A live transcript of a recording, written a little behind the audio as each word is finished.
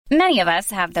Many of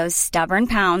us have those stubborn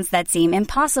pounds that seem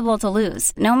impossible to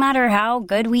lose, no matter how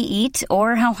good we eat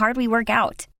or how hard we work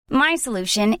out. My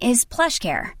solution is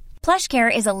PlushCare.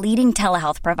 PlushCare is a leading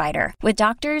telehealth provider with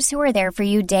doctors who are there for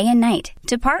you day and night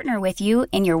to partner with you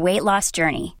in your weight loss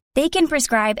journey. They can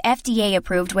prescribe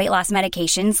FDA-approved weight loss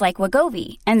medications like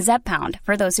Wegovy and Zepbound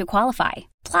for those who qualify.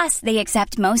 Plus, they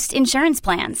accept most insurance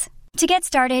plans. To get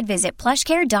started, visit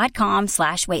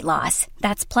plushcare.com/weightloss.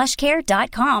 That's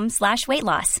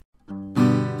plushcare.com/weightloss.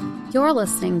 You're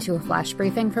listening to a flash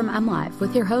briefing from MLive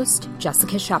with your host,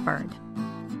 Jessica Shepard.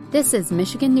 This is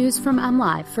Michigan News from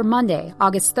MLive for Monday,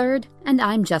 August 3rd, and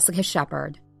I'm Jessica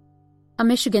Shepard. A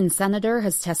Michigan senator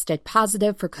has tested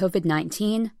positive for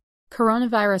COVID-19.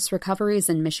 Coronavirus recoveries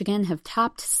in Michigan have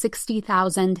topped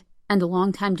 60,000, and a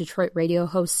longtime Detroit radio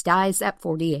host dies at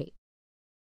 48.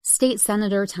 State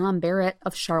Senator Tom Barrett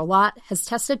of Charlotte has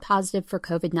tested positive for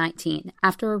COVID-19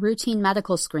 after a routine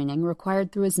medical screening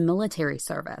required through his military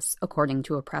service, according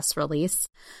to a press release.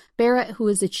 Barrett, who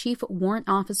is a Chief Warrant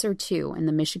Officer 2 in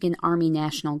the Michigan Army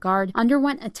National Guard,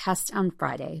 underwent a test on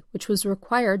Friday, which was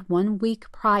required 1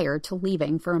 week prior to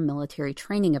leaving for a military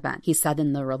training event, he said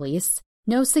in the release.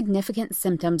 No significant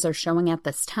symptoms are showing at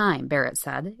this time, Barrett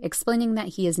said, explaining that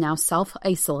he is now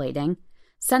self-isolating.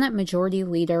 Senate Majority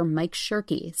Leader Mike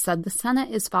Shirkey said the Senate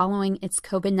is following its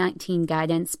COVID-19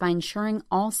 guidance by ensuring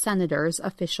all senators,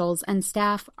 officials, and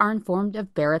staff are informed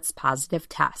of Barrett's positive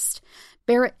test.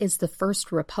 Barrett is the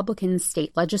first Republican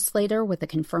state legislator with a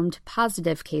confirmed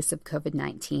positive case of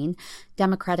COVID-19.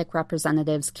 Democratic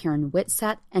Representatives Karen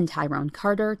Whitsett and Tyrone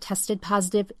Carter tested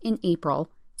positive in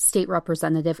April. State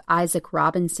Representative Isaac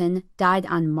Robinson died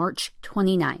on March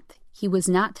 29th. He was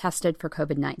not tested for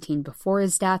COVID-19 before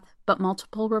his death, but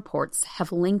multiple reports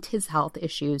have linked his health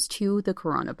issues to the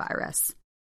coronavirus.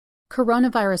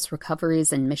 Coronavirus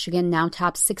recoveries in Michigan now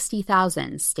top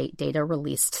 60,000, state data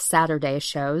released Saturday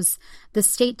shows. The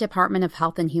State Department of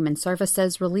Health and Human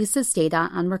Services releases data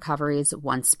on recoveries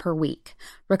once per week.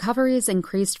 Recoveries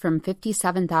increased from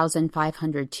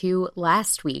 57,502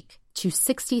 last week to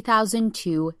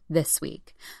 60,002 this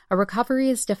week. A recovery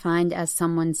is defined as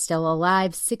someone still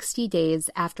alive 60 days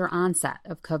after onset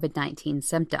of COVID-19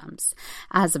 symptoms.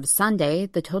 As of Sunday,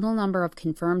 the total number of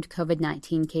confirmed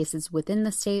COVID-19 cases within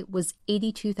the state was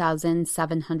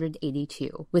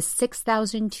 82,782, with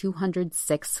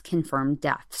 6,206 confirmed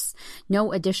deaths.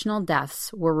 No additional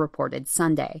deaths were reported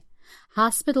Sunday.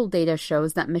 Hospital data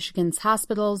shows that Michigan's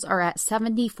hospitals are at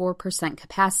 74%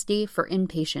 capacity for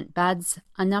inpatient beds,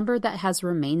 a number that has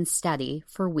remained steady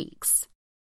for weeks.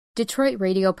 Detroit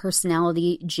radio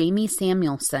personality Jamie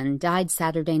Samuelson died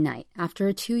Saturday night after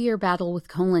a 2-year battle with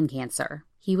colon cancer.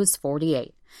 He was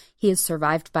 48. He is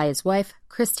survived by his wife,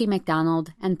 Christy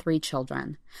McDonald, and 3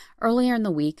 children. Earlier in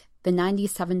the week, the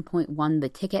 97.1 The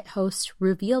Ticket host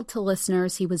revealed to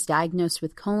listeners he was diagnosed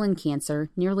with colon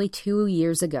cancer nearly 2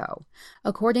 years ago.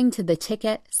 According to The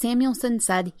Ticket, Samuelson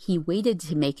said he waited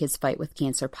to make his fight with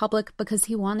cancer public because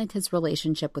he wanted his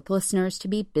relationship with listeners to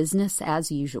be business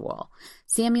as usual.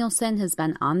 Samuelson has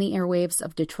been on the airwaves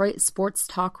of Detroit sports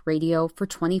talk radio for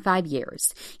 25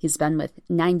 years. He's been with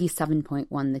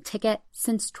 97.1 The Ticket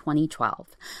since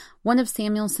 2012. One of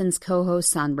Samuelson's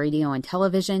co-hosts on radio and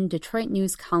television, Detroit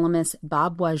News columnist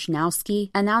Bob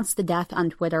Wojnowski, announced the death on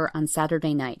Twitter on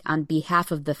Saturday night on behalf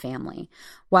of the family.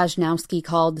 Wojnowski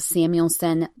called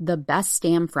Samuelson the best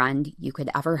damn friend you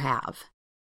could ever have.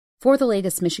 For the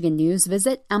latest Michigan news,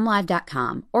 visit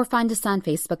mlive.com or find us on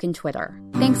Facebook and Twitter.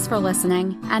 Thanks for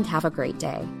listening, and have a great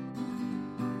day.